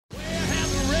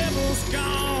almost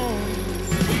gone.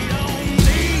 We don't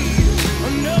need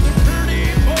another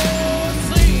pretty boy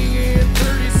singing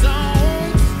pretty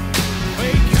songs.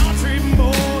 We country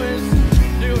boys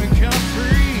doing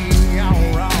country all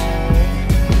wrong.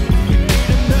 We need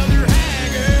another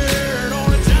haggard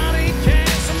on a Johnny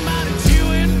Cash, somebody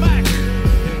chewing backer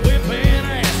and whipping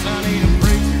ass. I need a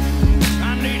preacher, I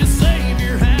need a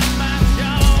savior. How about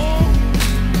y'all?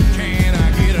 Can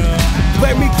I get a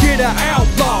Let me get an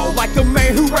outlaw, like the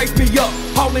man who raised me up,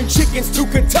 hauling chickens to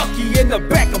Kentucky in the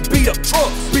back of beat-up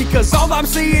trucks. Because all I'm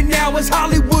seeing now is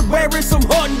Hollywood wearing some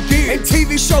hunting gear, and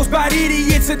TV shows about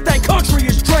idiots that think country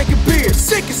is drinking beer.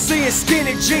 Sick of seeing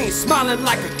skinny jeans smiling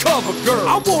like a cover girl.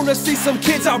 I wanna see some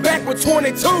kids out back with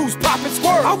 22s popping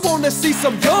squirrels. I wanna see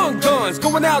some young guns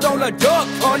going out on a duck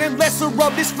hunt, and lesser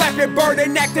of this flappy bird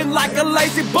and acting like a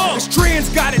lazy bum. Cause trends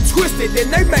got it twisted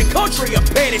and they make country a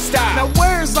petty style. Now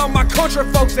where's all my country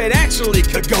folks that actually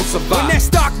could go survive? When that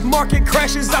stock market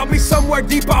crashes, I'll be somewhere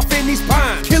deep off in these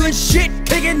pines, killing shit,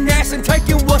 kicking ass, and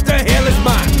taking what the hell is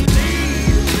mine.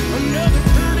 another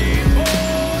pretty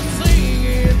boy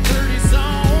singing pretty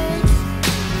songs?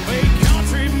 We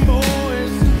country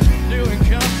boys doing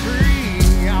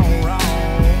country all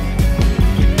wrong.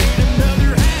 We need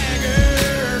another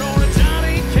haggard on a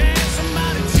Johnny Cash,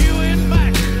 somebody chewing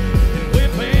backer and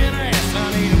whipping ass. I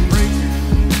need a preacher,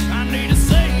 I need a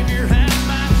savior. How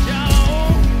about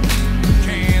y'all?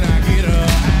 Can I get a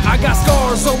I got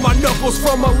scars on my knuckles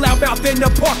from a loudmouth in the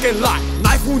parking lot.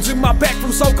 Knife wounds in my back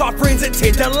from so-called friends that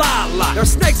tend to lie a lot.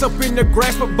 There's snakes up in the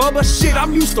grass, but Bubba, shit,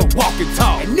 I'm used to walking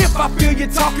tall. And if I feel you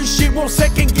talking shit, won't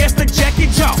second guess the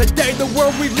jacket jaw. Today, the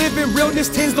world we live in, realness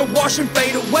tends to wash and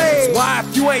fade away. That's why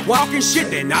if you ain't walking shit,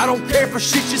 then I don't care for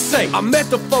shit you say. I met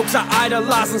the folks I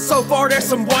idolize, and so far there's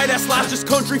some white-ass lies, just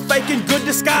country faking good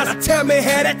disguise. Now tell me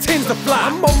how that tends to fly.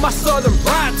 I'm on my southern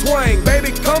pride twang,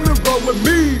 baby, come and roll with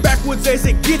me. Backwoods as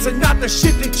it gets, and not the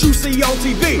shit that you see on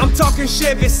TV. I'm talking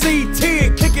Chevy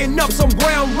C10, kicking up some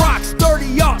brown rocks,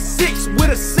 30-06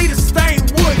 with a cedar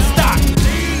stained wood stock.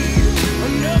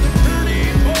 another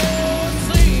pretty boy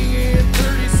singing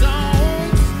pretty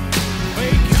songs? We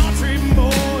country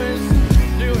boys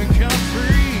doing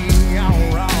country all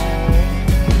wrong.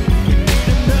 We need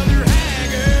another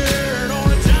haggard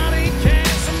on a Johnny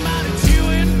Cash, somebody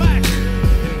chewing backer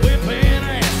and whipping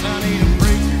ass. I need a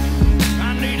preacher,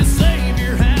 I need a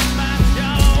savior. How about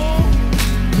y'all?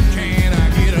 Can I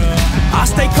get a I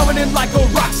stay coming in like a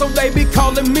rock, so they be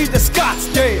calling me the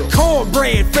Scottsdale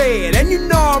cornbread fed, and you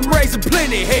know I'm raising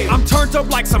plenty hell. I'm turned up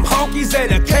like some honkies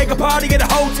at a kegger party at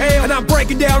a hotel, and I'm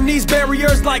breaking down these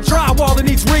barriers like drywall that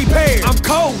needs repair. I'm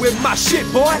cold with my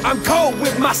shit, boy, I'm cold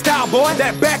with my style, boy.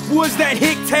 That backwoods, that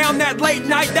hick town, that late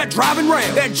night, that driving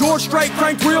round, that George Strait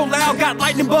cranked real loud, got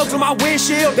lightning bugs on my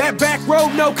windshield. That back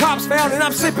road no cops found, and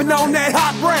I'm sipping on that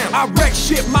hot brown. I wreck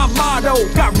shit, my motto,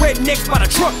 got rednecks by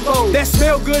the truckload. That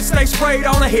smell good, stay sprayed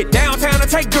on. I hit downtown to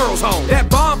take girls home. That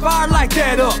bonfire, light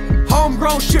that up.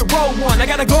 Homegrown shit, roll one. I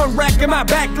got a gun rack in my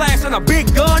back glass and a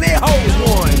big gun, it holds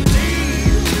one.